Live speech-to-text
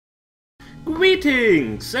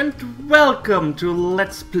Greetings and welcome to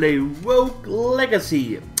Let's Play Rogue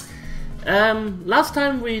Legacy. Last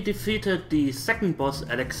time we defeated the second boss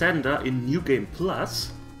Alexander in New Game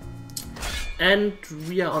Plus, and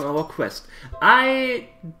we are on our quest. I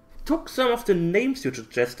took some of the names you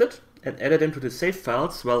suggested and added them to the save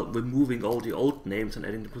files, while removing all the old names and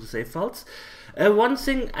adding them to the save files. One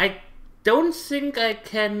thing, I don't think I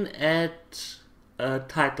can add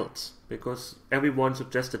titles, because everyone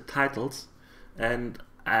suggested titles and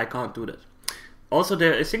I can't do that. Also,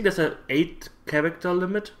 I think there's an 8 character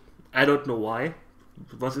limit. I don't know why.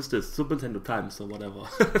 What is this? Super Nintendo Times or whatever.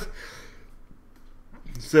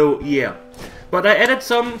 So yeah, but I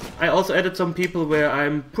also added some people where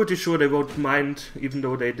I'm pretty sure they won't mind, even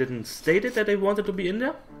though they didn't state it that they wanted to be in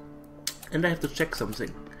there. And I have to check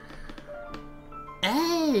something.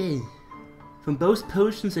 Hey! From both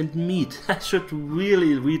potions and meat. I should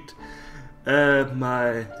really read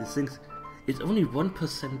these things. It's only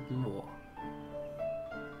 1% more.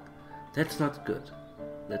 That's not good.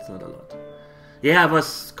 That's not a lot. Yeah, I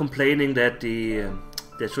was complaining that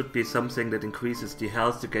there should be something that increases the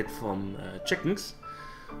health you get from chickens.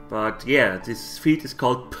 But yeah, this feat is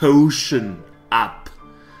called Potion Up.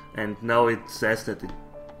 And now it says that it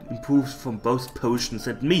improves from both potions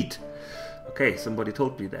and meat. Okay, somebody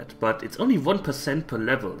told me that. But it's only 1% per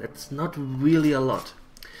level. That's not really a lot.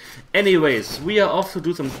 Anyways, we are off to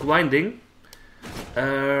do some grinding.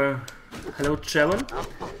 Hello, Sharon.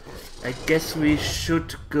 I guess we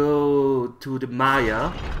should go to the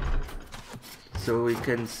Maya, so we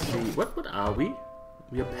can see... What are we?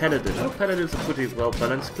 We are Paladin. Oh, Paladin is a pretty well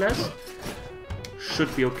balanced class.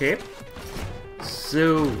 Should be okay.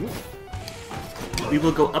 So we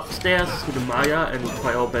will go upstairs to the Maya and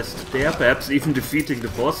try our best there, perhaps even defeating the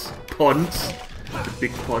boss. Ponds. The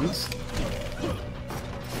big ponds.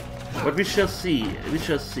 But we shall see, we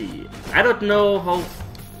shall see. I don't know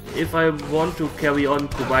if I want to carry on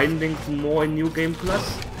grinding more in New Game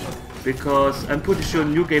Plus, because I'm pretty sure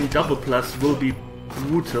New Game Double Plus will be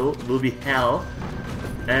brutal, will be hell.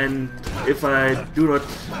 And if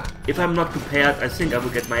I'm not prepared, I think I will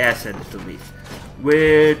get my ass handed to me,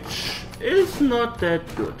 which is not that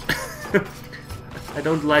good. I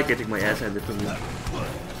don't like getting my ass handed to me.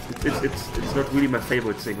 It's not really my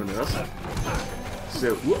favorite thing on earth.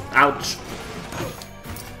 So, ouch!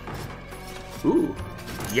 Ooh,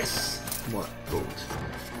 yes, more gold.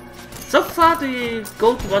 So far the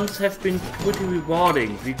gold ones have been pretty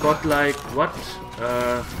rewarding. We got like, what,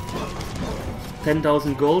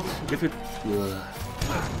 10,000 gold, if it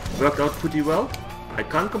worked out pretty well. I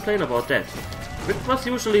can't complain about that. It was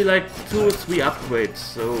usually like 2 or 3 upgrades,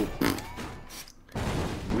 so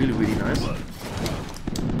really nice.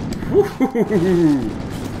 Woohoo!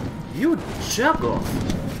 You jerk off!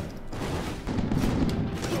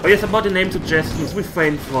 Oh yes, about the name suggestions,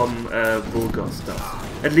 refrain from vulgar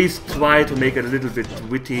stuff. At least try to make it a little bit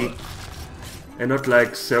witty, and not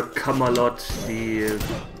like Sir Camelot, the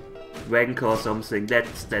wanker or something.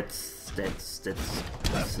 That's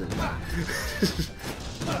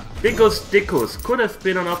Dickus could have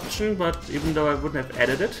been an option, but even though I wouldn't have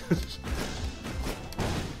added it.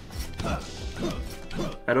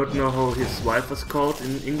 I don't know how his wife was called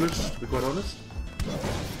in English, to be quite honest.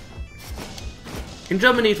 In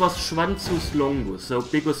Germany it was Schwanzus Longus, so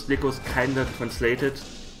Biggus Dickus kinda translated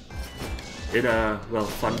in a, well,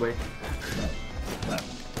 fun way.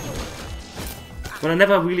 But I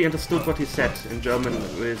never really understood what he said in German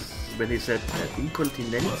when he said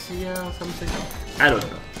Incontinentia or something. I don't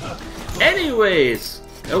know. Anyways,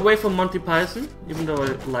 away from Monty Python, even though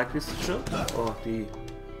I like this show, or the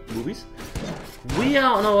movies. We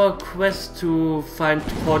are on our quest to find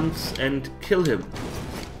Pons and kill him.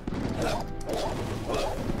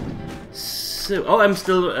 So, oh, I'm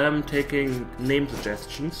still taking name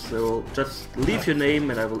suggestions, so just leave your name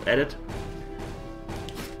and I will add it.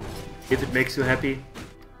 If it makes you happy.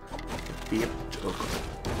 Be a joke.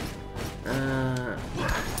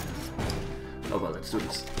 Oh well, let's do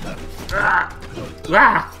this.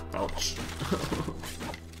 Ouch.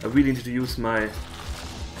 I really need to use my...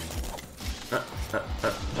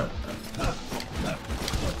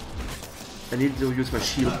 I need to use my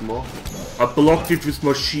shield more. I blocked it with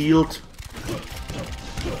my shield.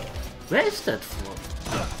 Where is that from?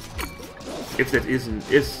 If that is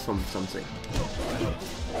from something.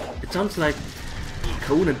 It sounds like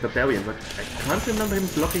Conan Barbarian, but I can't remember him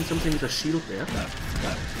blocking something with a shield there.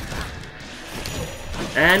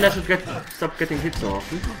 And I should stop getting hit so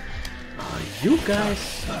often. Are you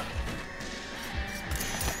guys...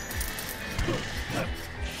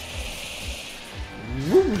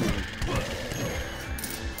 Woo.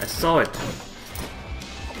 I saw it.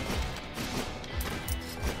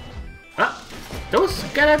 Those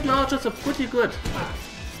skeleton archers are pretty good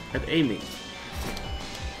at aiming.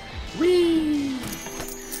 Whee!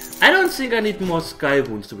 I don't think I need more sky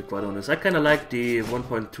wounds, to be quite honest. I kinda like the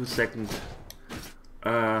 1.2 second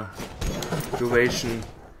duration.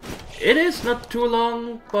 It is not too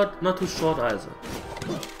long, but not too short either.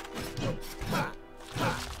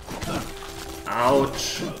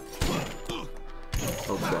 Ouch!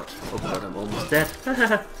 Oh god, I'm almost dead.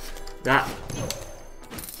 Yeah.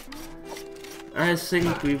 I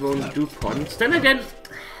think we won't do pawns. Then again,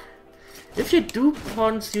 if you do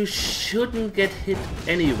pawns, you shouldn't get hit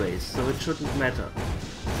anyways, so it shouldn't matter.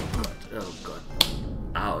 Oh god.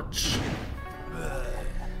 Ouch.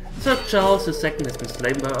 Sir Charles II has been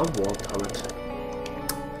slain by a war turret.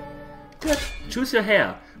 Good. Choose your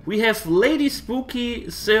hair. We have Lady Spooky,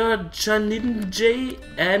 Sir Janinjay,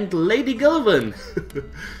 and Lady Gilvin.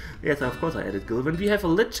 Yes, of course I added Gilvin. We have a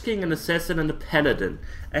Lich King, an Assassin, and a Paladin.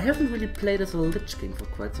 I haven't really played as a Lich King for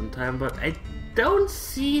quite some time, but I don't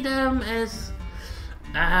see them as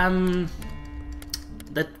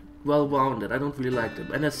that well-rounded. I don't really like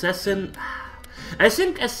them. An Assassin... I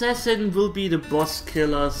think Assassin will be the boss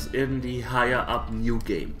killers in the higher up new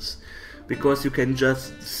games. Because you can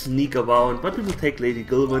just sneak around, but we will take Lady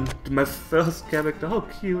Gilvin, my first character. How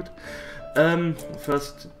cute!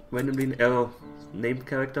 First randomly named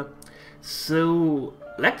character. So,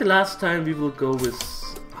 like the last time, we will go with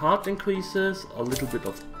heart increases, a little bit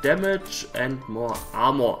of damage, and more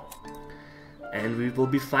armor. And we will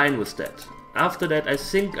be fine with that. After that, I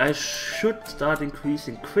think I should start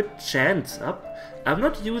increasing crit chance up. I'm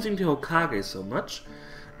not using the Hokage so much.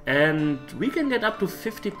 And we can get up to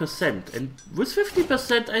 50%. And with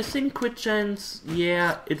 50%, I think crit chance,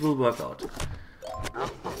 yeah, it will work out.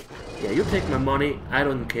 Yeah, you take my money, I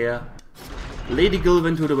don't care. Lady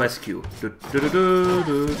Gilvin to the rescue.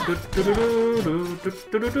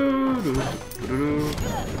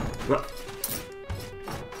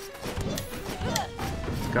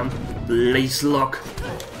 Come, Blaze Lock.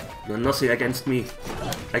 You're nothing against me.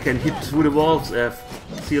 I can hit through the walls,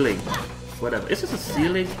 ceiling. Whatever. Is this a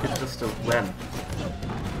ceiling? It's just a ramp.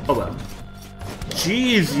 Oh well.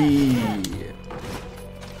 Cheesy!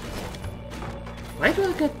 Why do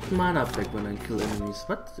I get mana back when I kill enemies?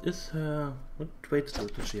 What is her... what traits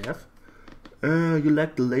does she have? You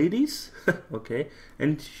like the ladies? Okay.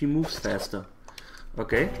 And she moves faster.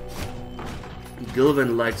 Okay.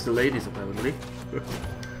 Gilvin likes the ladies apparently.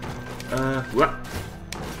 What?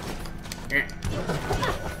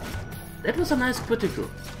 That was a nice critical.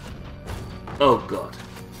 Oh god.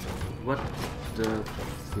 What the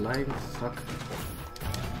flying fuck?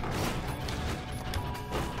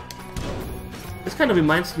 This kind of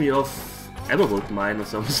reminds me of Emerald Mine or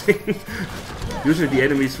something. Usually the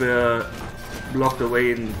enemies were blocked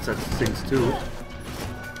away in such things too.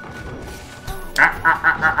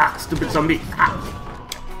 Stupid zombie!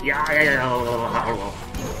 Yeah.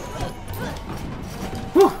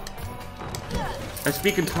 Whew. I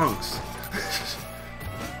speak in tongues.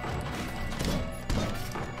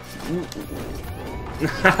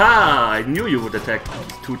 Haha! I knew you would attack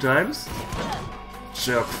 2 times.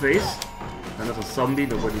 Jerk face. Another zombie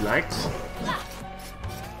nobody likes.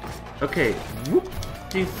 Okay. Whoop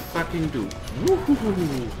de fucking do.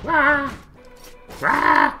 Woohoo! Rah!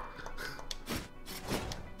 Rah!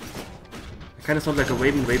 I kinda sound like a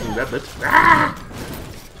waving rabbit. Rah!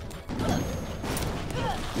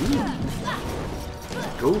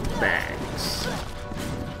 Gold bags.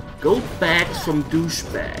 Gold bags from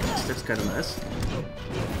douchebags. That's kinda nice.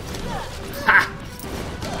 Ha!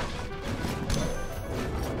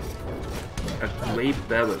 A grey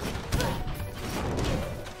barrel.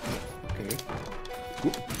 Okay.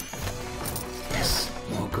 Ooh. Yes,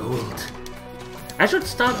 more gold. I should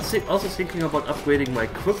start also thinking about upgrading my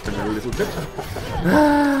equipment a little bit.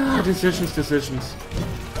 Decisions.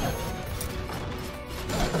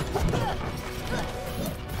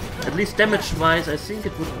 At least damage-wise, I think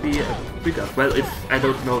it would be a bigger. Well, if I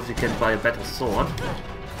don't know if you can buy a better sword,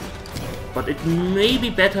 but it may be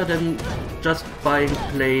better than just buying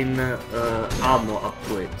plain armor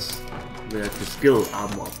upgrades, the skill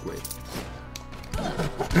armor upgrade.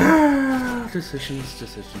 Decisions,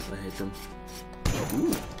 I hate them.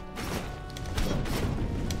 Ooh.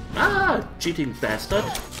 Cheating bastard,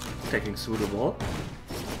 taking through the wall.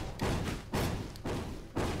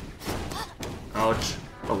 Ouch.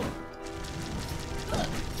 Oh well.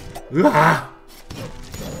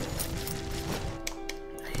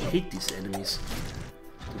 I hate these enemies.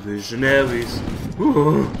 The visionaries.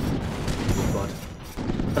 Oh god.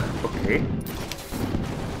 Okay.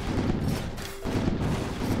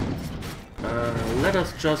 Let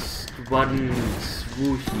us just run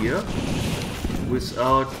through here.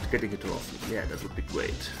 without getting it off. Yeah, that would be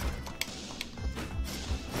great.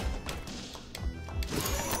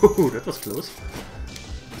 Oh, that was close.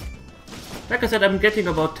 Like I said, I'm getting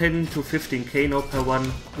about 10 to 15k now per one,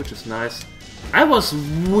 which is nice. I was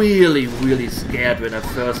really scared when I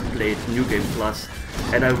first played New Game Plus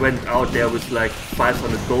and I went out there with like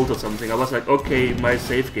 500 gold or something. I was like, okay, my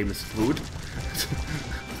save game is screwed.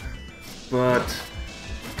 But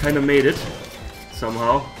kinda made it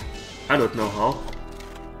somehow. I don't know how.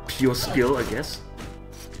 Pure skill, I guess.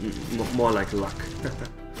 More like luck.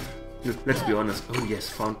 Let's be honest. Oh yes,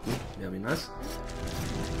 fountain. Very nice.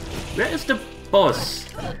 Where is the boss?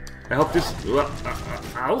 I hope this...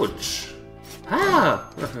 ouch! Ah!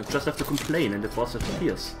 Just have to complain and the boss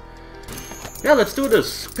appears. Yeah, let's do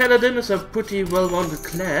this. Paladin is a pretty well-rounded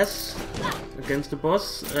class against the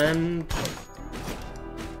boss, and...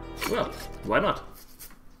 well, why not?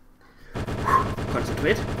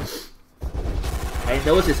 Concentrate. My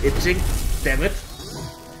nose is itching. Damn it.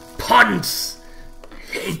 Pons!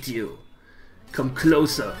 Hate you. Come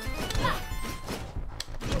closer.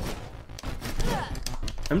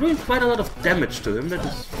 I'm doing quite a lot of damage to him, that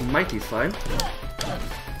is mighty fine.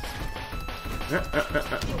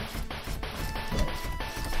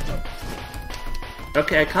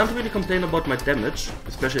 Okay, I can't really complain about my damage,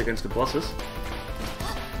 especially against the bosses.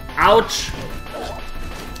 Ouch!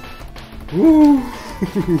 Woo!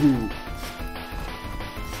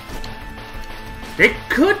 They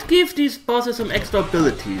could give these bosses some extra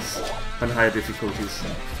abilities on higher difficulties.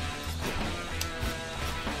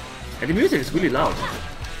 And the music is really loud.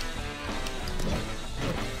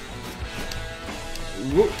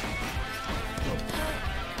 Whoa.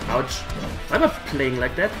 Ouch. Why am I playing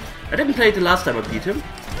like that? I didn't play it the last time I beat him.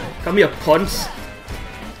 Come here, Pons.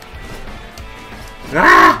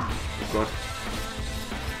 Ah! Oh god.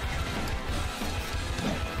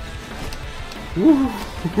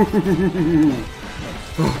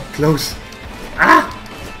 Oh, close. Ah!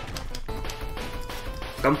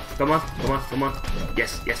 Come on.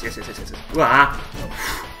 Yes. Ah!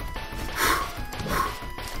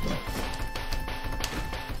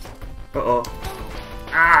 Uh-oh.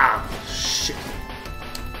 Ah! Shit.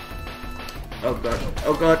 Oh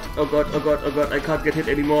god, I can't get hit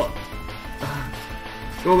anymore.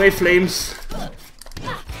 Go away, flames.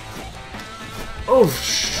 Oh,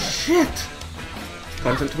 shit.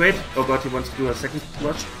 Concentrate. Oh god, he wants to do a second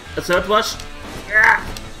rush. A third rush. Yeah.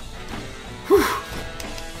 Whew.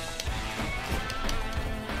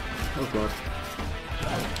 Oh god.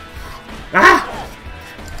 Ah!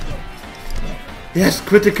 Yes,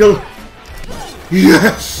 critical.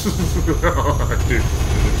 Yes!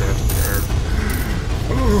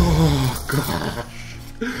 Oh gosh.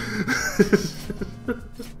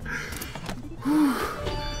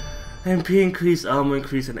 MP increase, armor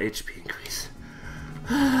increase, and HP increase.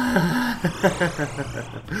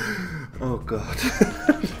 Oh god.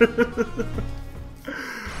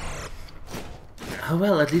 Oh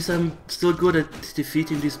well, at least I'm still good at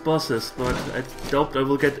defeating these bosses, but I doubt I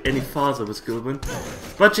will get any farther with Gilbin.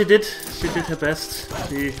 But she did her best.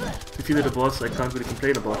 She defeated the boss, I can't really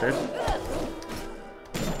complain about that.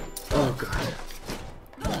 Oh god.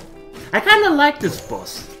 I kinda like this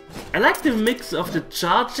boss. I like the mix of the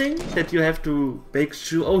charging, that you have to make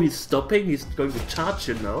sure, oh he's stopping, he's going to charge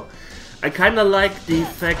you now. I kinda like the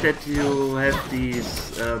fact that you have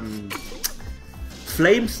these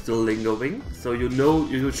flames still lingering, so you know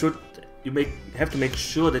you have to make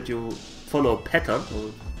sure that you follow a pattern,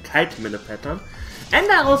 or kite him in a pattern. And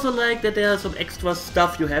I also like that there are some extra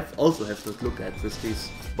stuff you also have to look at with these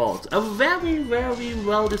balls. A very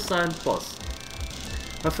well designed boss.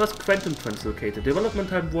 My first quantum translocator, development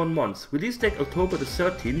time 1 month, release date October the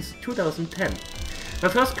 13th, 2010. My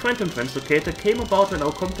first quantum translocator came about when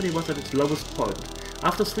our company was at its lowest point.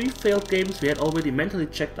 After 3 failed games we had already mentally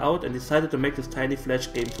checked out and decided to make this tiny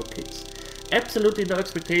flash game for kids. Absolutely no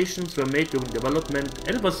expectations were made during development,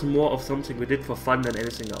 and it was more of something we did for fun than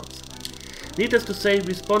anything else. Needless to say,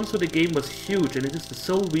 response to the game was huge, and it is the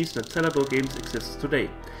sole reason that Celador Games exists today.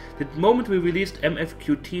 The moment we released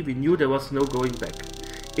MFQT we knew there was no going back.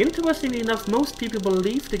 Interestingly enough, most people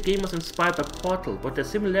believe the game was inspired by Portal, but their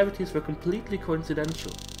similarities were completely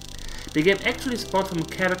coincidental. The game actually spawned from a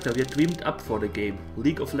character we had dreamed up for the game,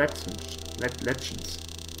 League of Legends.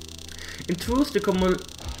 In truth, the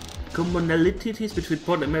commonalities between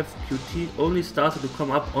Portal and MFQT only started to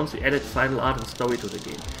come up once we added final art and story to the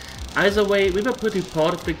game. Either way, we were pretty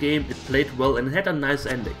proud of the game, it played well and had a nice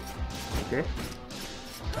ending. Okay?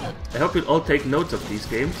 I hope you'll all take notes of these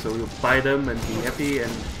games, so you'll buy them and be happy,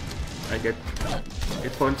 and I get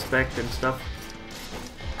hit points back and stuff.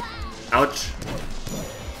 Ouch.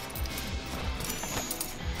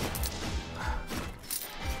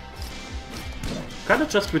 Can I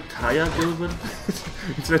just retire Gilbert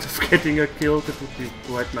instead of getting a kill? That would be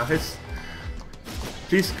quite nice.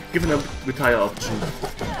 Please give him a retire option.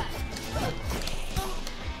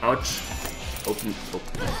 Ouch. Open.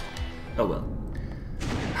 Oh well.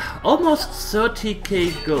 Almost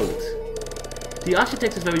 30k gold. The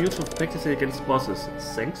architect is very useful for practicing against bosses.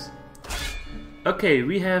 Thanks. Okay,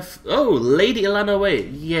 we have... Oh, Lady Alana Way.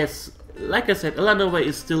 Yes, like I said, Alana Way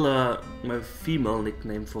is still my female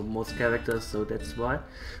nickname for most characters, so that's why.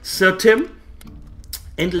 Sir Tim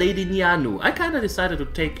and Lady Nianu. I kinda decided to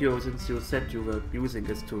take you since you said you were using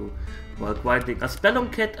this to... while grinding a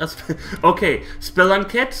Spelunket... okay,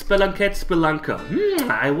 Spelunker.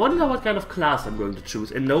 I wonder what kind of class I'm going to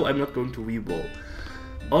choose. And no, I'm not going to reroll.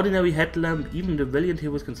 Ordinary headlamp, even the valiant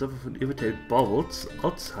heroes can suffer from irritated bowels,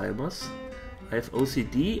 Alzheimer's. I have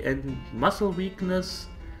OCD and muscle weakness.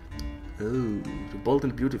 Oh, the bold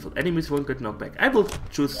and beautiful. Enemies won't get knocked back. I will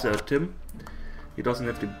choose Tim. He doesn't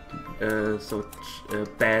have the such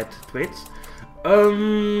bad traits.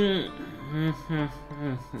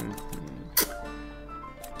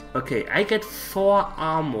 Okay, I get 4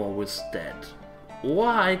 armor with that. Or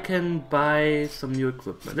I can buy some new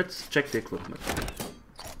equipment. Let's check the equipment.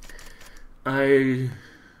 Ooh,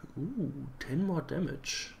 10 more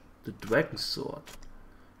damage. The dragon sword.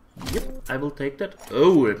 Yep, I will take that.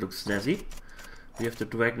 Oh, it looks snazzy. We have the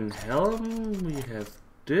dragon helm. We have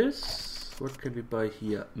this. What can we buy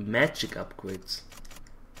here? Magic upgrades.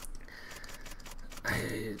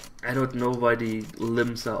 I don't know why the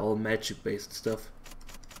limbs are all magic based stuff.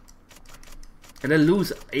 And I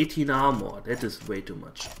lose 18 armor. That is way too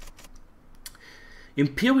much.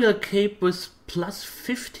 Imperial cape with plus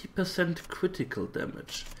 50% critical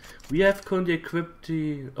damage. We have currently equipped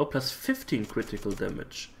the... oh, plus 15 critical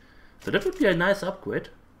damage. So that would be a nice upgrade.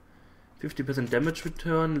 50% damage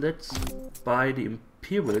return. Let's buy the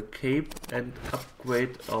Imperial cape and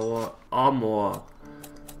upgrade our armor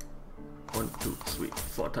 1, 2, 3,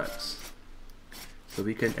 4 times. So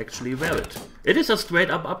we can actually wear it. It is a straight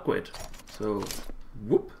up upgrade. So,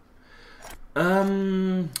 whoop.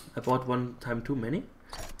 I bought one time too many.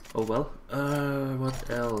 Oh well. What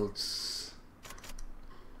else?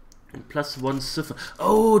 Plus 1 siphon.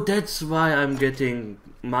 Oh, that's why I'm getting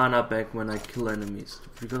mana back when I kill enemies.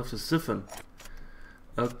 Because of the siphon.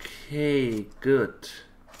 Okay, good.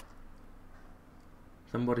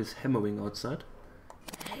 Somebody's hammering outside.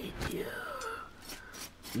 Hey, you.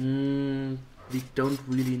 We don't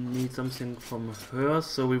really need something from her,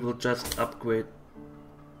 so we will just upgrade.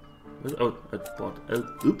 Oh, I bought.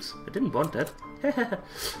 Oops, I didn't want that.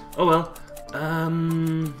 Oh well.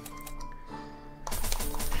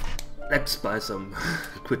 Let's buy some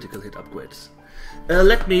critical hit upgrades.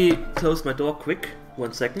 Let me close my door quick.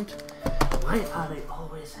 1 second. Why are they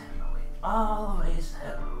always hammering? Always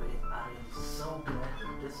hammering. I am so glad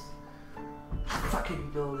that this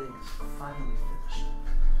fucking building is finally finished.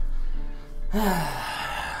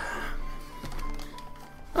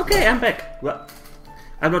 Okay, I'm back. Well,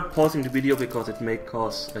 I'm not pausing the video because it may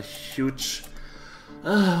cause a huge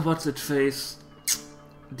what's it face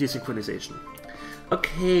desynchronization.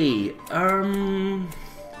 Okay,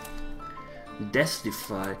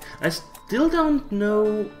 Deathify. I still don't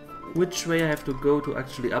know which way I have to go to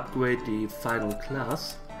actually upgrade the final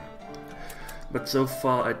class. But so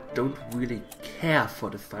far I don't really care for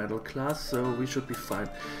the final class, so we should be fine.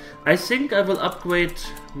 I think I will upgrade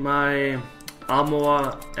my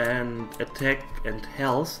armor and attack and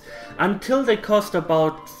health until they cost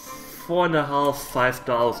about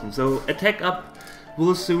 4,500-5,000. So attack up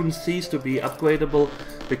will soon cease to be upgradable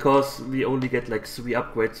because we only get like 3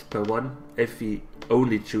 upgrades per one if we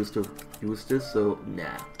only choose to use this, so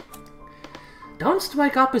nah.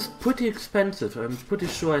 Downstrike up is pretty expensive. I'm pretty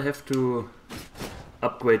sure I have to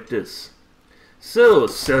upgrade this. So,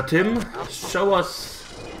 Sir Tim, show us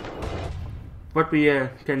what we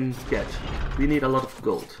can get. We need a lot of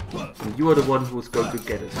gold. And you are the one who's going to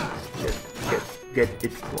get it. Get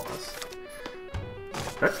it for us.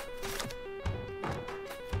 What?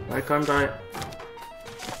 Why can't I?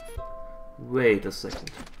 Wait a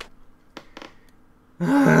second.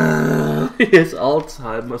 He has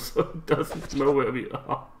Alzheimer's, so he doesn't know where we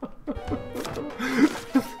are.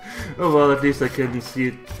 Oh well, at least I can see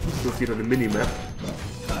it, still see it on the minimap.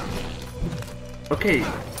 Okay,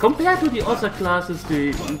 compared to the other classes,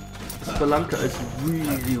 the Spelunker is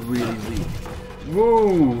really weak.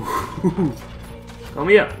 Whoa! Come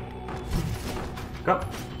here! Come!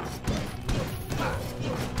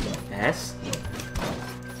 Yes?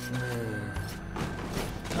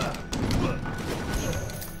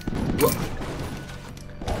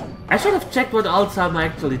 I should have checked what Alzheimer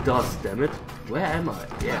actually does, damn it. Where am I?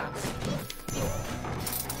 Yeah.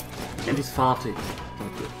 And he's farting.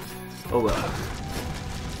 Not good. Oh well.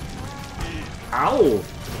 Ow!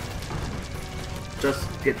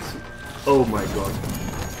 Just gets... Oh my god.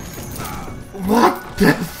 What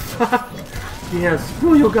the fuck? Yeah,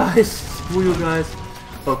 screw you guys! Screw you guys!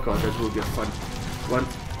 Oh god, that will be fun. One...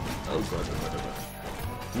 Oh god, oh god, oh god.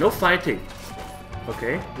 No fighting!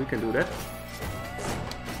 Okay, we can do that.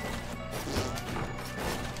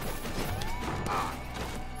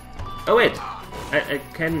 Oh wait! I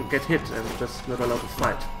can get hit, I'm just not allowed to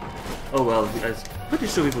fight. Oh well, I'm pretty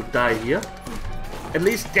sure we will die here. At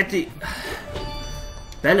least get the...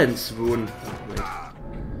 balance rune. Oh, wait.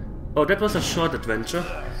 Oh, that was a short adventure.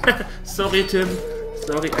 Sorry, Tim.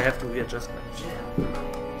 Sorry, I have to readjust my chair.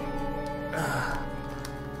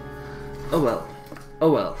 Oh well.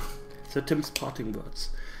 Oh well. So Tim's parting words.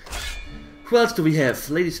 Who else do we have?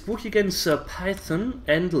 Lady Spooky again, Sir Python,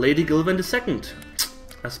 and Lady Gilvan II.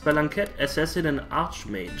 A Spelunket, Assassin, and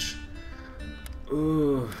Archmage.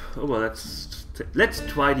 Oh well, let's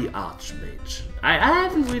try the Archmage. I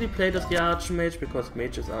haven't really played as the Archmage because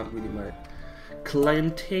mages aren't really my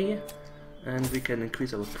clientele, and we can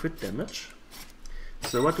increase our crit damage.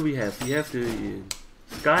 So what do we have? We have the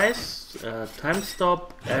Skies, Time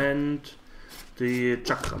Stop, and the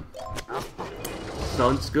Chakram.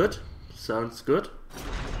 Sounds good. Sounds good.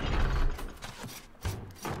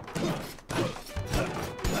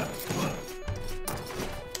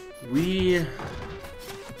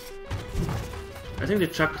 I think the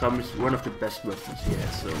Chakram is one of the best weapons here,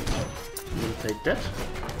 so we'll take that.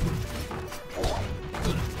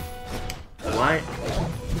 Why?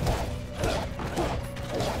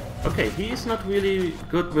 Okay, he is not really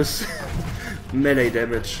good with melee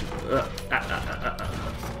damage.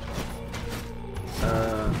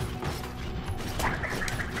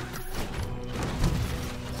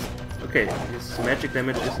 Okay, his magic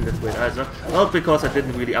damage isn't that great either. Well, because I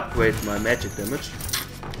didn't really upgrade my magic damage.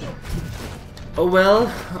 Oh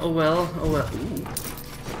well, oh well, oh well. Ooh.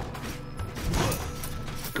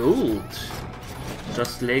 Gold.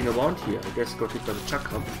 Just laying around here. I guess got hit by the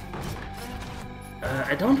Chakram.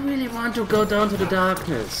 I don't really want to go down to the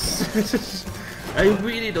darkness. I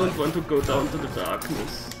really don't want to go down to the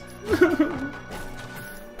darkness.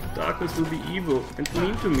 Darkness will be evil and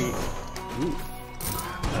mean to me. Ooh.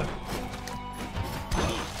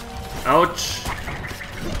 Ouch!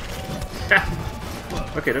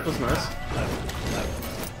 Okay, that was nice.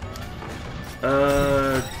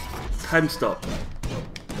 Time Stop.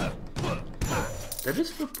 That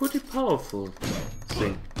is a pretty powerful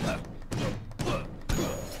thing.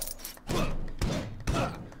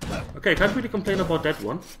 Okay, can't really complain about that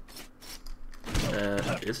one.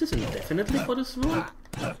 Is this indefinitely for this rune?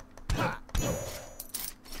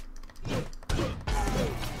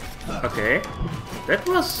 Okay, that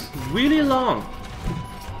was really long.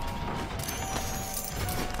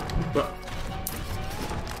 But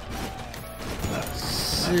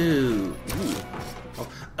so,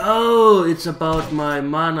 oh, it's about my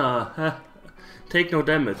mana. Take no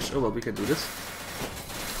damage. Oh well, we can do this.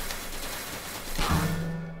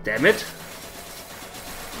 Damn it!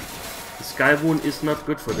 The Sky Rune is not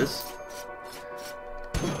good for this.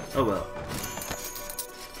 Oh well.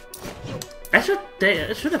 I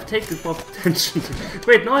should have taken more attention to...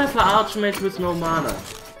 Wait, now I have an Archmage with no mana.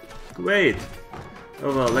 Great.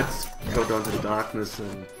 Oh well, let's go down to the darkness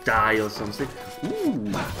and die or something.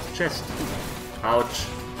 Ooh, chest. Ouch.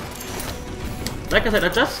 Like I said, I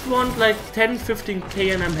just want like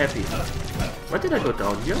 10-15k and I'm happy. Why did I go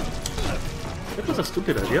down here? That was a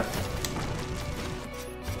stupid idea.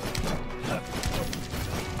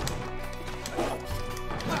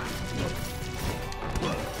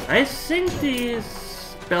 I think the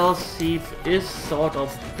Spell Thief is sort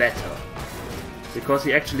of better. Because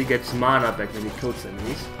he actually gets mana back when he kills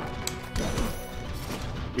enemies.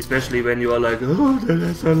 Especially when you are like, oh, that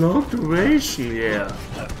has a long duration, yeah.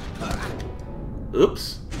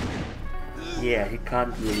 Oops. Yeah, he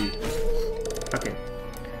can't really... Okay.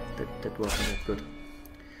 That wasn't that good.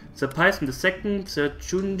 Sir Python II, Sir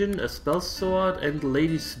Chundin, a spell sword, and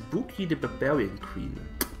Lady Spooky, the Barbarian Queen.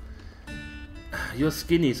 You're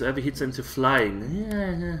skinny, so every hit sends you flying.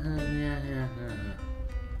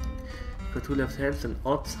 Got 2 left hands and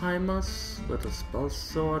Alzheimer's, got a spell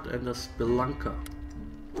sword and a spelunker.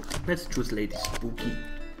 Let's choose Lady Spooky.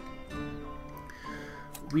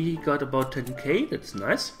 We got about 10k, that's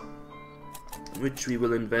nice. Which we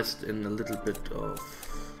will invest in a little bit of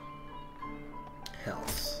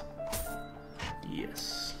health.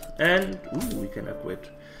 Yes. And ooh, we can upgrade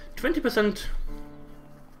 20%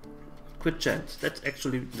 crit chance. That's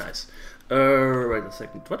actually nice. Wait a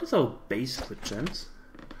second. What is our base crit chance?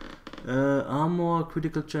 Armor,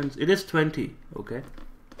 critical chance. It is 20. Okay.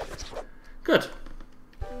 Good.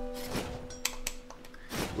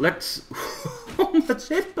 Let's... How much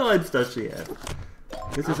hit points does she have?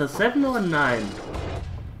 This is a 7 or a 9?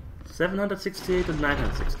 768 and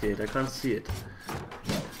 968. I can't see it.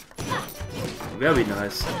 Very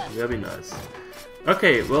nice. Very nice.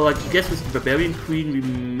 Okay, well, I guess with the Barbarian Queen we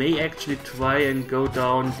may actually try and go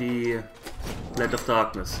down the Land of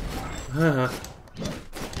Darkness.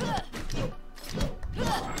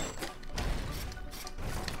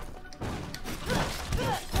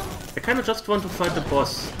 I kinda just want to fight the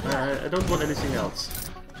boss. I don't want anything else.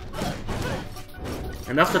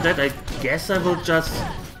 And after that I guess I will just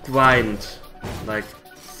grind like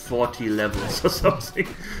 40 levels or something.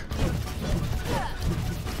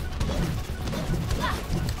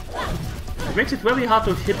 It makes it very hard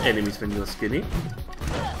to hit enemies when you're skinny.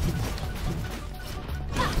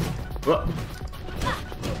 Whoa.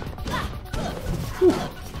 Whew.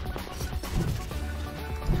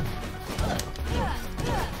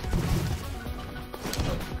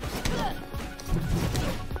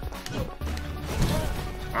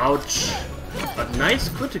 Ouch. A nice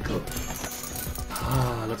critical.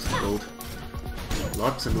 Ah, lots of gold.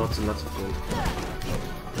 Lots and lots and lots of gold.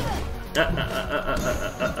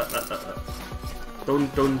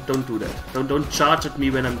 Don't do that. Don't charge at me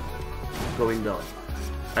when I'm going down.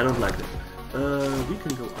 I don't like it. We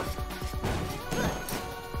can go up.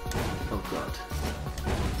 Oh god.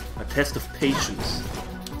 A test of patience.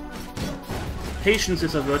 Patience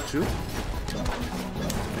is a virtue.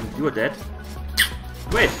 And you are dead.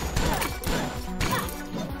 Wait!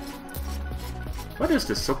 What is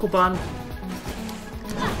this? Sokoban?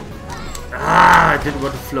 Ah! I didn't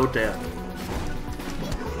want to float there.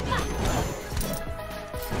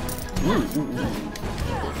 Ooh.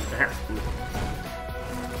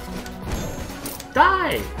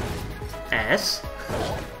 Die! Ass?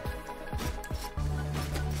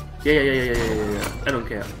 Yeah. I don't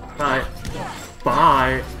care. Bye.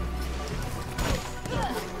 Bye!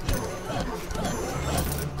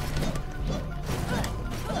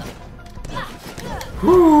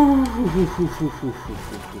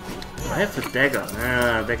 I have the dagger.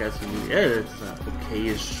 Ah, dagger is really... Yeah, it's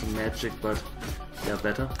okay-ish magic, but they're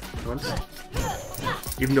better once.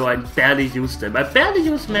 Even though I barely use them. I barely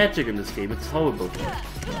use magic in this game. It's horrible.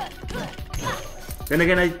 Then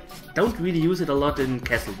again, I don't really use it a lot in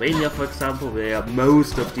Castlevania, for example, where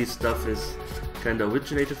most of this stuff is kind of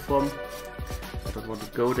originated from. I don't want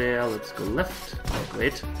to go there. Let's go left.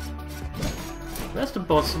 Great. Where's the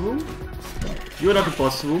boss room? You're not the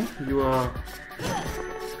boss room. You are...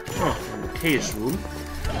 Oh, an okay-ish room.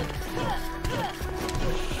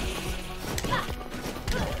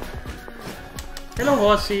 Hello,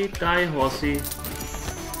 horsey. Die, horsey.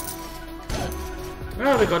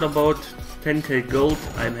 Well, we got about 10k gold.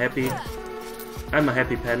 I'm happy. I'm a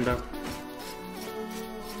happy panda.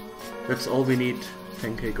 That's all we need.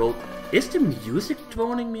 10k gold. Is the music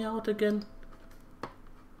droning me out again?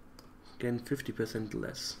 Again, 50%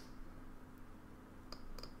 less.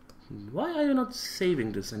 Why are you not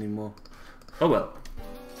saving this anymore? Oh well.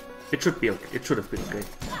 It should be okay. It should have been okay.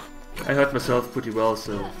 I hurt myself pretty well,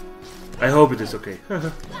 so I hope it is okay.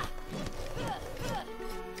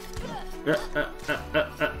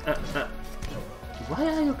 Why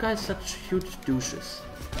are you guys such huge douches?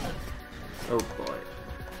 Oh boy.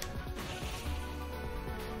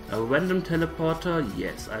 A random teleporter?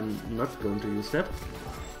 Yes, I'm not going to use that.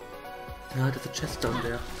 Ah, there's a chest down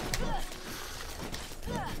there.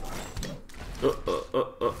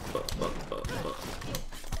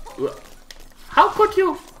 How could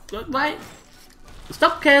you? Why?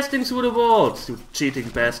 Stop casting through the walls, you cheating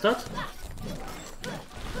bastard!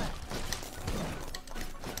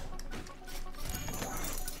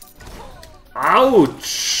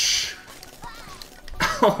 Ouch!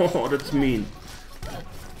 Oh, that's mean.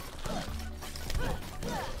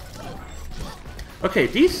 Okay,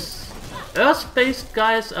 these Earth-based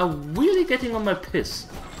guys are really getting on my piss.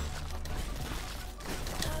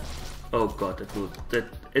 Oh god,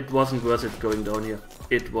 it wasn't worth it going down here.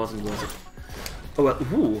 It wasn't worth it. Oh well,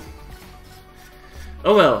 ooh.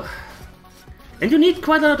 Oh well. And you need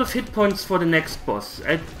quite a lot of hit points for the next boss.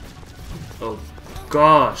 Oh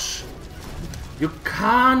gosh. You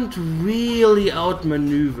can't really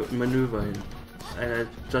outmaneuver him. And I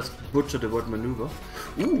just butchered the word maneuver.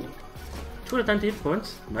 Ooh. 290 hit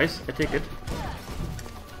points. Nice, I take it.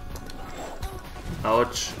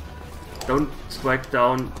 Ouch. Don't strike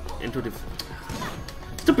down into the...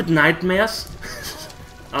 Stupid nightmares!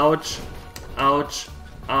 Ouch. Ouch.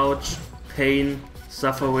 Ouch. Pain.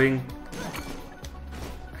 Suffering.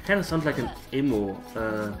 I kinda sound like an emo.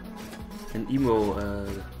 an emo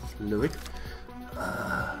lyric.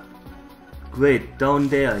 Great, down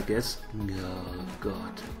there, I guess. Oh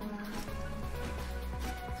god.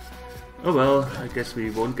 Oh well, I guess we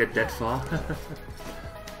won't get that far.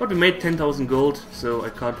 But we made 10,000 gold, so I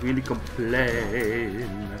can't really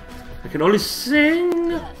complain. I can only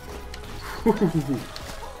sing.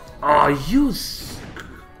 Ah, you!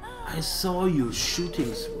 I saw you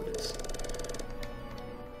shooting through this.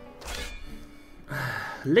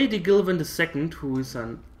 Lady Gilvin II, who is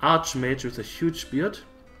an archmage with a huge beard.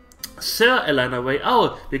 Sir Elena Way.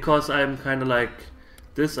 Oh, because I'm kind of like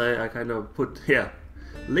this, I kind of put here.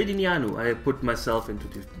 Lady Nianu, I put myself into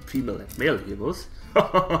the female and male heroes.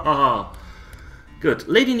 Good.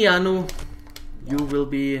 Lady Nianu, you will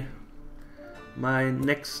be my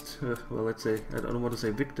next, well, let's say, I don't want to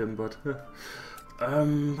say victim, but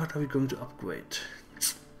what are we going to upgrade?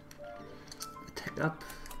 Attack up,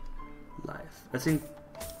 life. I think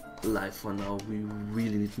life for now. We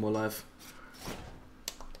really need more life.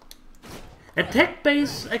 Attack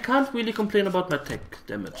base, I can't really complain about my attack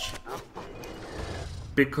damage.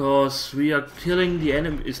 Because we are killing the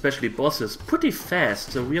enemy, especially bosses, pretty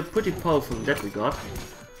fast, so we are pretty powerful in that regard.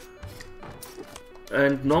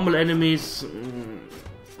 And normal enemies,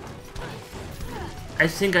 I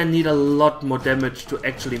think I need a lot more damage to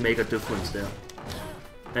actually make a difference there.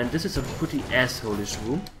 And this is a pretty asshole-ish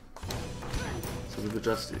room. So we will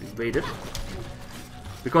just evade it.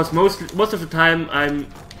 Because most of the time I'm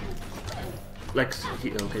like, okay,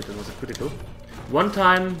 that was a critical. One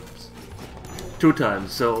time, two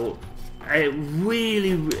times, so I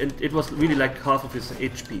really, and it was really like half of his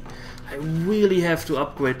HP. I really have to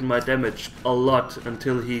upgrade my damage a lot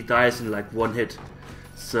until he dies in like one hit.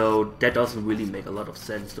 So that doesn't really make a lot of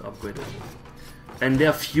sense to upgrade it. And there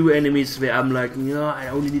are few enemies where I'm like, no, I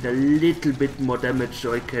only need a little bit more damage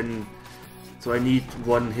so I can, so I need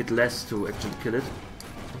one hit less to actually kill it.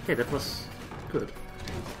 Okay, that was good.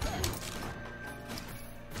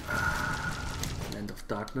 Land of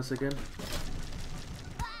Darkness again.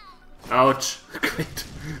 Ouch! Great.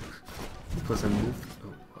 Because I moved.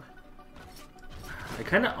 Oh boy. I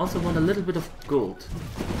kinda also want a little bit of gold.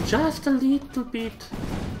 Just a little bit.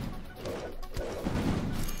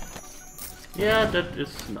 Yeah, that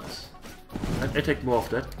is nice. I take more of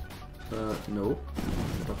that. No.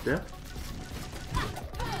 Not up there.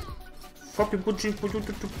 Fucking Gucci.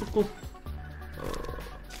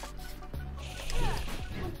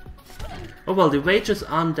 Oh well, the wages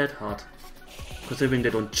aren't that hard. Considering they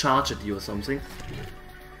don't charge at you or something.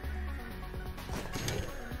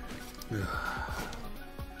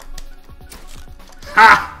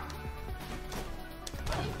 Ha!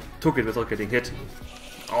 Took it without getting hit.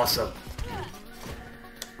 Awesome.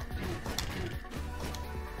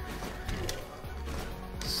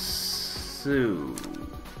 So,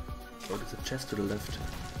 oh, there's a chest to the left.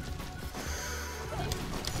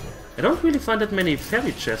 I don't really find that many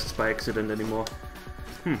fairy chests by accident anymore.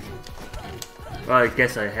 Well, I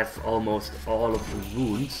guess I have almost all of the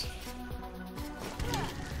runes.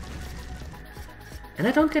 And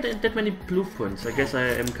I don't get that many blueprints. I guess I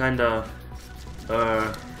am kinda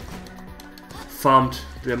farmed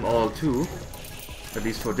them all too. At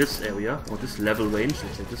least for this area, or this level range,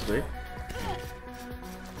 let's say this way.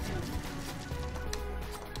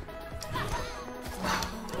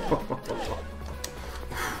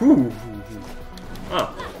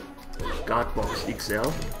 Ah, guard box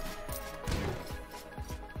XL.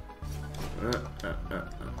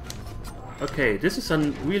 Okay, this is a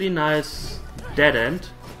really nice dead end.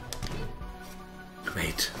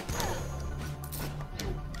 Great.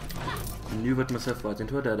 I knew what myself right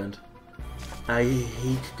into a dead end. I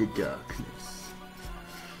hate the darkness.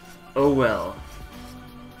 Oh well.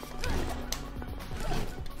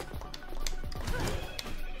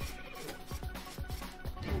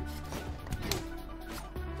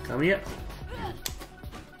 Come here.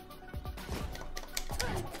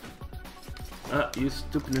 You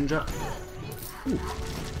stupid ninja. Whew.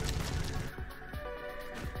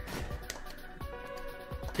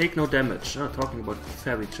 Take no damage. Talking about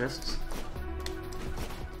fairy chests.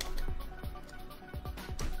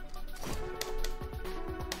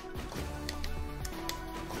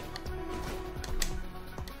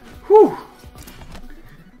 Whew.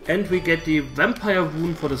 And we get the vampire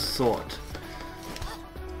rune for the sword.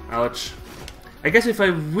 Ouch. I guess if I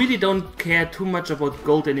really don't care too much about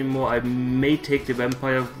gold anymore, I may take the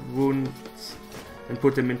vampire runes and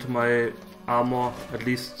put them into my armor, at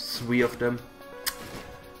least 3 of them.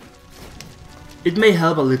 It may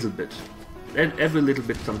help a little bit, and every little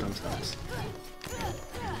bit sometimes helps.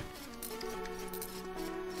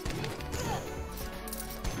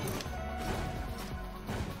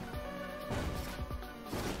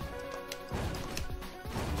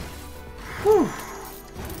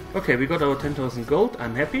 Okay, we got our 10,000 gold.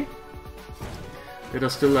 I'm happy. There are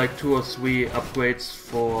still like 2 or 3 upgrades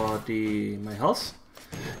for my health.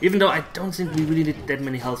 Even though I don't think we really need that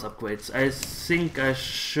many health upgrades. I think I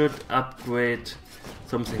should upgrade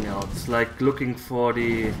something else. Like looking for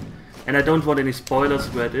the... And I don't want any spoilers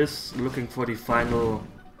where it is. Looking for the final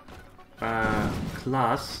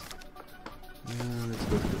class. Let's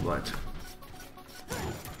go to the right.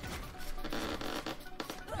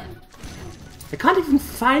 I can't even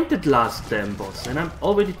find that last damn boss, and I'm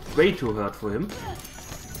already way too hurt for him.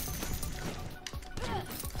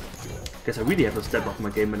 Guess I really have to step up my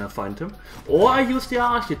game when I find him. Or I use the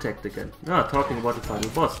Architect again. Ah, talking about the final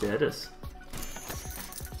boss, there it is.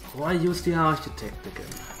 Or I use the Architect again.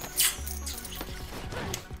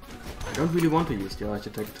 I don't really want to use the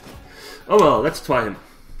Architect. Oh well, let's try him.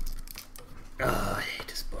 Ah, I hate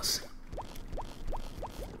this boss.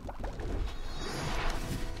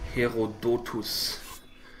 Herodotus.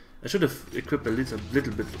 I should have equipped a little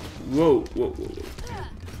bit. Whoa, whoa, whoa, whoa.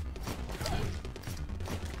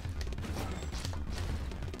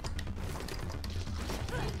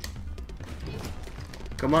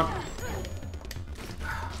 Come on.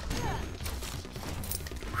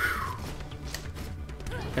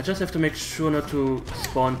 I just have to make sure not to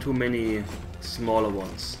spawn too many smaller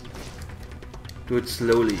ones. Do it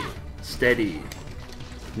slowly, steady,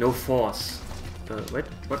 no force. Wait,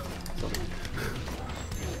 what? Sorry.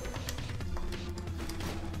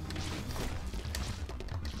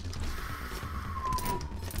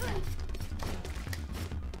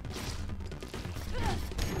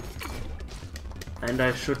 And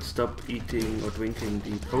I should stop eating or drinking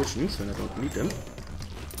the potions when I don't need them.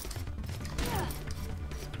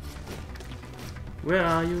 Where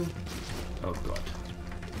are you? Oh god.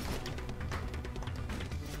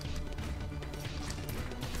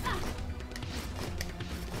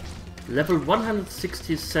 Level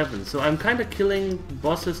 167, so I'm kinda killing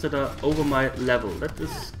bosses that are over my level. That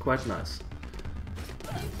is quite nice.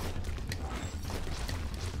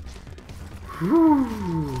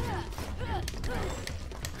 Whew.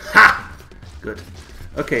 Ha! Good.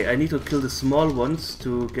 Okay, I need to kill the small ones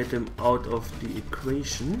to get them out of the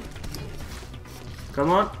equation. Come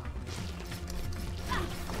on.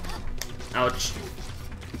 Ouch.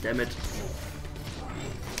 Damn it.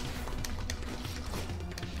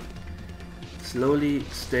 Slowly,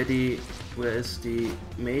 steady. Where is the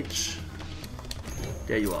mage?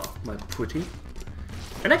 There you are, my pretty.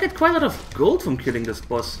 And I get quite a lot of gold from killing this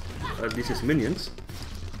boss. At least his minions.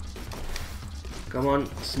 Come on,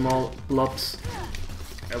 small blobs.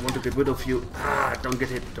 I want to get rid of you. Ah, don't get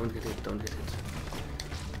hit, don't get hit, don't get hit.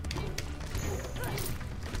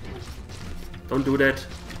 Don't do that.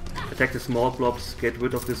 Attack the small blobs. Get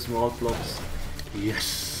rid of the small blobs.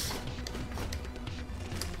 Yes.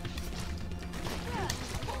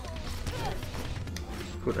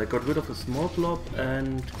 Good, I got rid of a small blob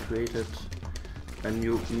and created a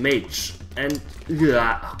new mage. And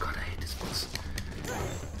yeah, oh god, I hate this boss.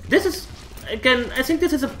 This is, again, I think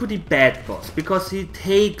this is a pretty bad boss because he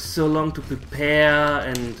takes so long to prepare,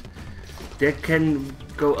 and there can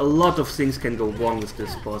go a lot of things can go wrong with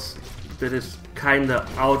this boss. That is kinda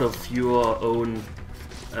out of your own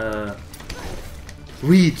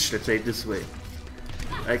reach, let's say it this way.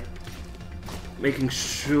 Like making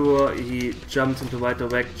sure he jumps in the right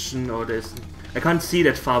direction, or there's... I can't see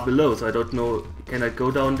that far below, so I don't know, can I go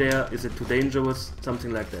down there? Is it too dangerous?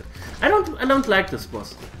 Something like that. I don't like this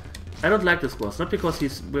boss. I don't like this boss, not because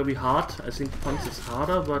he's very hard. I think Punch is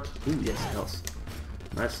harder, but... Ooh, yes, health.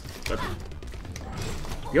 Nice, but...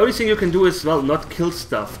 The only thing you can do is, well, not kill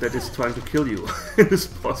stuff that is trying to kill you in this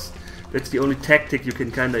boss. That's the only tactic you can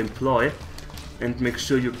kinda employ. And make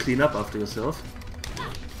sure you clean up after yourself.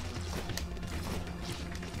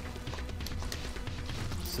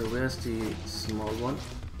 So where's the small one?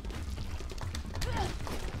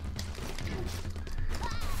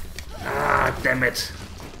 Ah, damn it!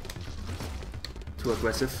 Too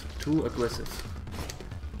aggressive, too aggressive.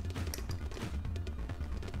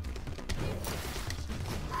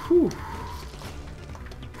 Whew.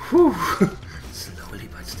 Whew. Slowly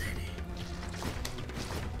but steady.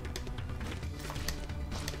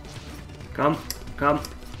 Come, come.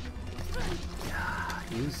 Yeah,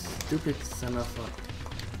 you stupid son of a...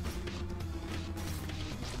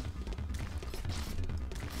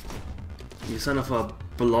 You son of a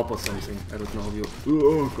blob or something. I don't know how you...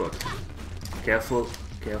 Oh god. Careful,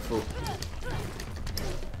 careful.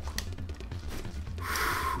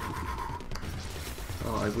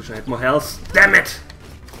 Oh, I wish I had more health. Damn it!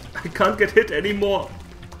 I can't get hit anymore.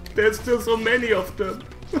 There's still so many of them.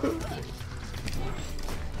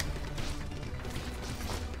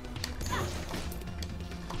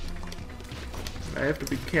 I have to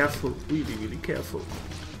be careful, really, really careful.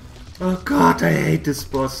 Oh god, I hate this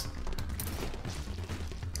boss.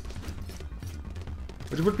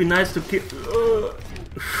 But it would be nice to kill...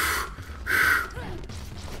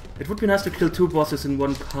 It would be nice to kill 2 bosses in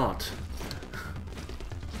one part.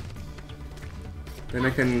 Then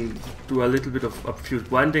I can do a little bit of a few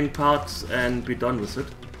grinding parts and be done with it.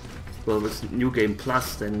 Well, with New Game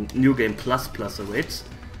Plus, then New Game Plus awaits.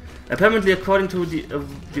 Apparently, according to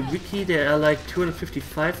the wiki, there are like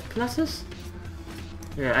 255 pluses.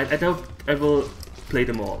 Yeah, I doubt I will play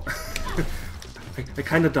them all. I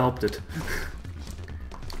kinda doubt it.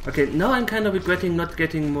 Okay, now I'm kinda regretting not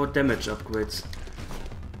getting more damage upgrades.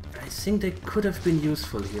 I think they could have been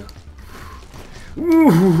useful here.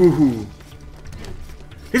 Ooh.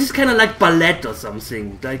 This is kinda like ballet or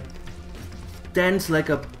something. Like, dance like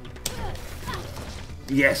a...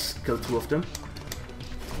 Yes, kill 2 of them.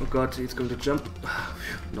 Oh god, he's going to jump.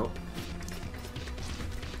 No.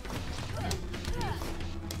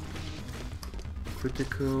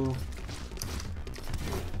 Critical.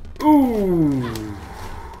 Ooh!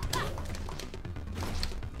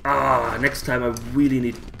 Ah, next time I really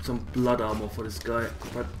need some blood armor for this guy.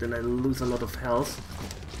 But then I lose a lot of health.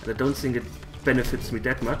 And I don't think it benefits me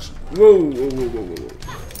that much. Whoa, whoa, whoa, whoa,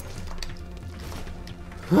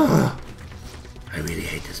 whoa. I really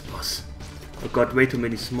hate this boss. I got way too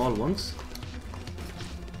many small ones.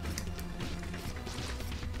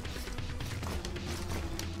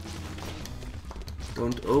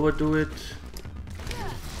 Don't overdo it.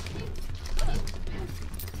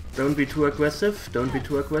 Don't be too aggressive. Don't be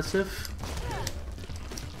too aggressive.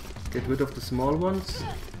 Get rid of the small ones.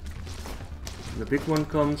 When the big one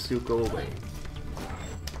comes, you go away.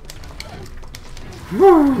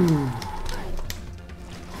 Woo!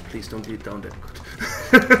 Please don't be down that good.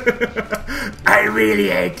 I really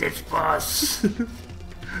hate this boss.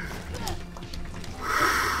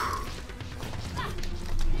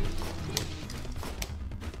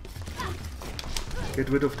 Get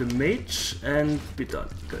rid of the mage and be done.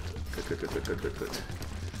 Good, good, good, good, good, good, good, good.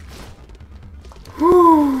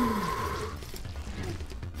 Whew.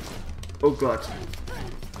 Oh god.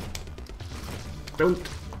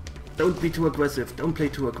 Don't be too aggressive. Don't play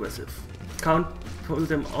too aggressive. Count, pull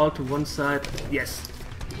them all to one side. Yes.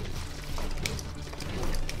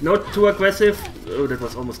 Not too aggressive. Oh, that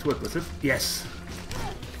was almost too aggressive. Yes.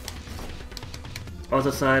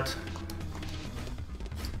 Other side.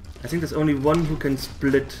 I think there's only one who can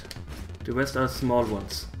split. The rest are small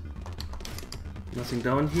ones. Nothing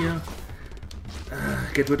down here.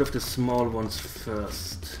 Get rid of the small ones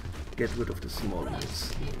first. Get rid of the small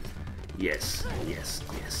ones. Yes, yes,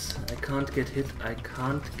 yes. I can't get hit. I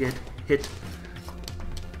can't get hit.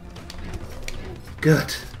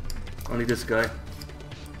 Good. Only this guy.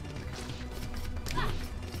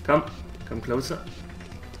 Come closer.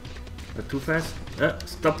 Not too fast.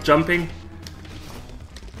 Stop jumping.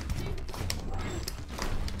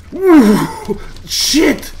 Ooh,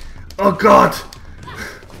 shit! Oh god!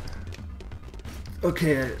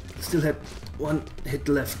 Okay, I still had one hit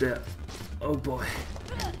left there. Oh boy.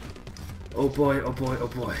 Oh boy, oh boy, oh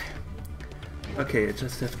boy. Okay, I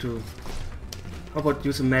just have to... How about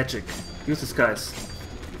use a magic? Use the skies.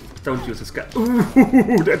 Don't use the sky. Ooh,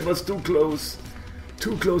 that was too close.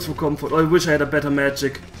 Too close for comfort. Oh, I wish I had a better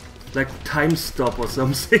magic. Like time stop or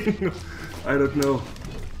something. I don't know.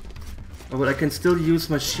 Oh, but I can still use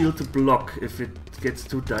my shield to block if it gets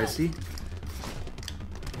too dicey.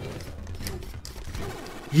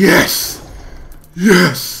 Yes!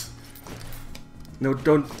 Yes! No,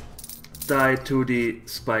 don't die to the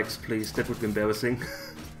spikes, please. That would be embarrassing.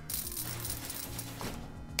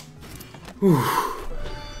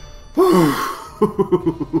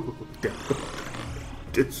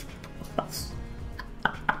 This boss.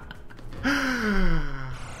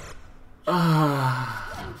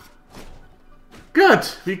 Good!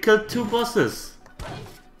 We killed 2 bosses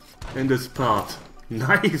in this part.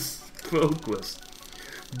 Nice progress.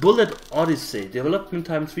 Bullet Odyssey. Development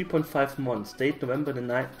time 3.5 months. Date November the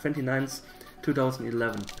 29th,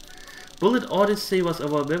 2011. Bullet Odyssey was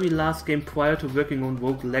our very last game prior to working on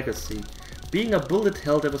Rogue Legacy. Being a bullet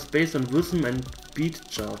hell that was based on rhythm and beat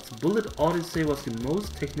charts, Bullet Odyssey was the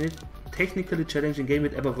most technically challenging game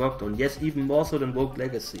we'd ever worked on. Yes, even more so than Rogue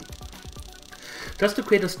Legacy. Just to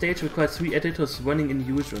create a stage required 3 editors running in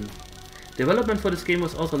Fusion. Development for this game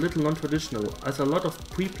was also a little non-traditional, as a lot of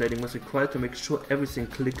pre-planning was required to make sure everything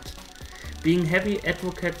clicked. Being heavy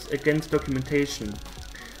advocates against documentation,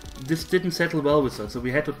 this didn't settle well with us, so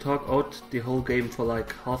we had to talk out the whole game for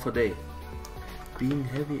like half a day. Being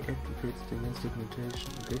heavy activates domestic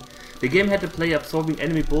mutation. Okay. The game had the player absorbing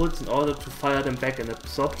enemy bullets in order to fire them back, and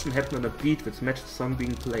absorption happened on a beat which matched the song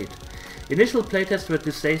being played. Initial playtests were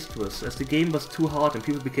disastrous, as the game was too hard and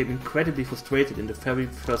people became incredibly frustrated in the very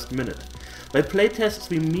first minute. By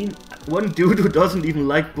playtests we mean one dude who doesn't even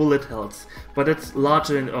like bullet hells, but that's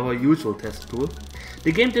larger than our usual test pool.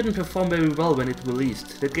 The game didn't perform very well when it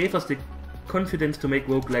released. That gave us the confidence to make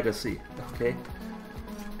Rogue Legacy. Okay.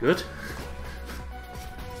 Good.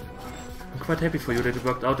 I'm quite happy for you that it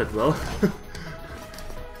worked out that well.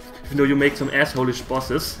 Even though you make some asshole-ish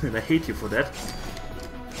bosses, and I hate you for that.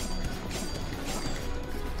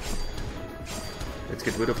 Let's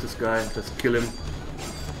get rid of this guy, just kill him.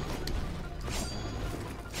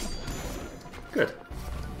 Good.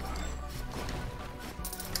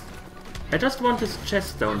 I just want this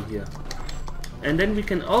chest down here. And then we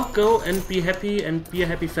can all go and be happy and be a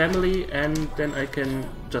happy family, and then I can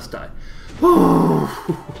just die.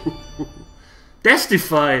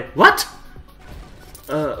 Testify! What?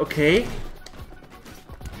 Okay.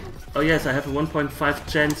 Oh yes, I have a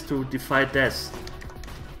 1.5 chance to defy death.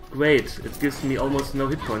 Great, it gives me almost no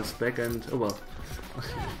hit points back, and oh well.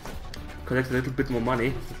 Collect a little bit more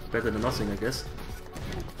money. Better than nothing, I guess.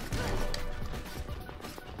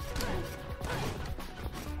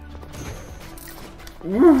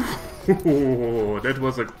 Ooh, that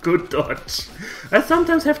was a good dodge. I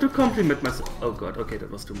sometimes have to compliment myself. Oh god, okay, that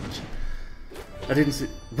was too much. I didn't see.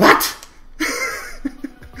 What?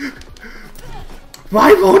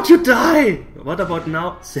 Why won't you die? What about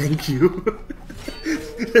now? Thank you.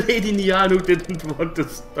 Lady Nianu didn't want to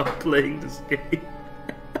stop playing this game.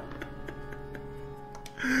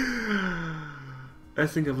 I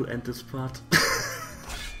think I will end this part.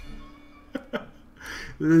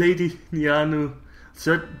 Lady Nianu.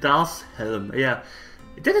 Third Darth Helm. Yeah.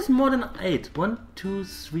 That is more than 8. 1, 2,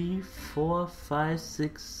 3, 4, 5,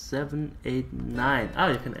 6, 7, 8, 9. Ah,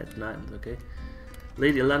 you can add 9, okay.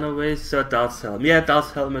 Lady Elanaway, Sir Darth Helm. Yeah,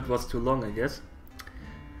 Darth Helmet was too long, I guess.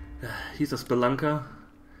 He's a Spelunker.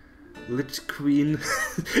 Lich Queen.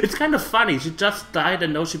 It's kind of funny. She just died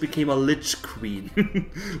and now she became a Lich Queen.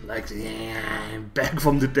 Like, yeah, I'm back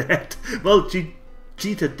from the dead. Well, she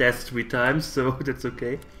cheated death 3 times, so that's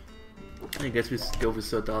okay. I guess we go with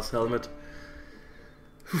Sir Darth Helmet.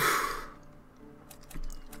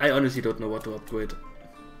 I honestly don't know what to upgrade.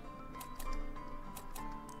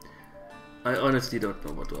 I honestly don't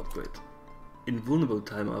know what to upgrade. Invulnerable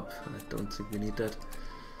time up. I don't think we need that.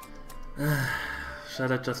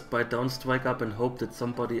 Should I just buy Downstrike up and hope that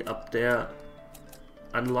somebody up there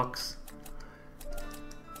unlocks?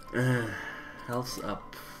 Health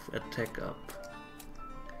up. Attack up.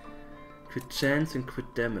 Crit chance and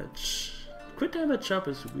crit damage. Crit damage up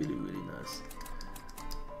is really, really nice.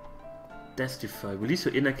 Testify. Release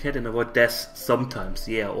your inner cat and avoid death sometimes.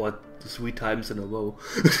 Yeah, or 3 times in a row.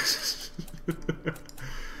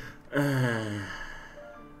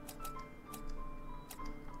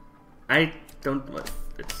 I don't want.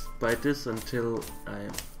 Let's buy this until I...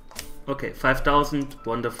 Okay, 5,000.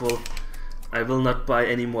 Wonderful. I will not buy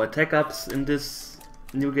any more attack ups in this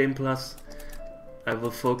New Game Plus. I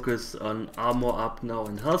will focus on armor up now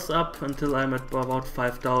and health up until I'm at about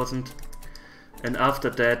 5,000. And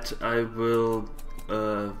after that I will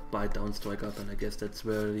buy Downstrike up, and I guess that's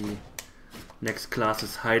where the next class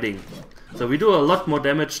is hiding. So we do a lot more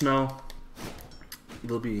damage now.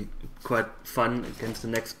 Will be quite fun against the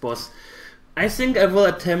next boss. I think I will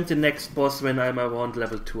attempt the next boss when I'm around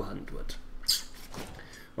level 200.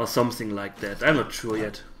 Or something like that. I'm not sure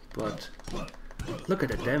yet, but look at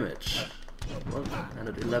the damage.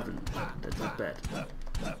 111. That's not bad.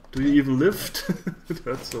 Do you even lift? It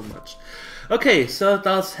hurts so much. Okay, so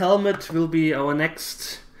Darth Helmet will be our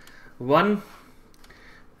next one.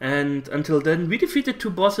 And until then, we defeated 2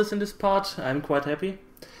 bosses in this part. I'm quite happy.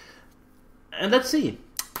 And let's see.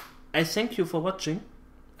 I thank you for watching.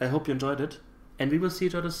 I hope you enjoyed it. And we will see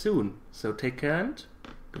each other soon. So take care and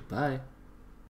goodbye.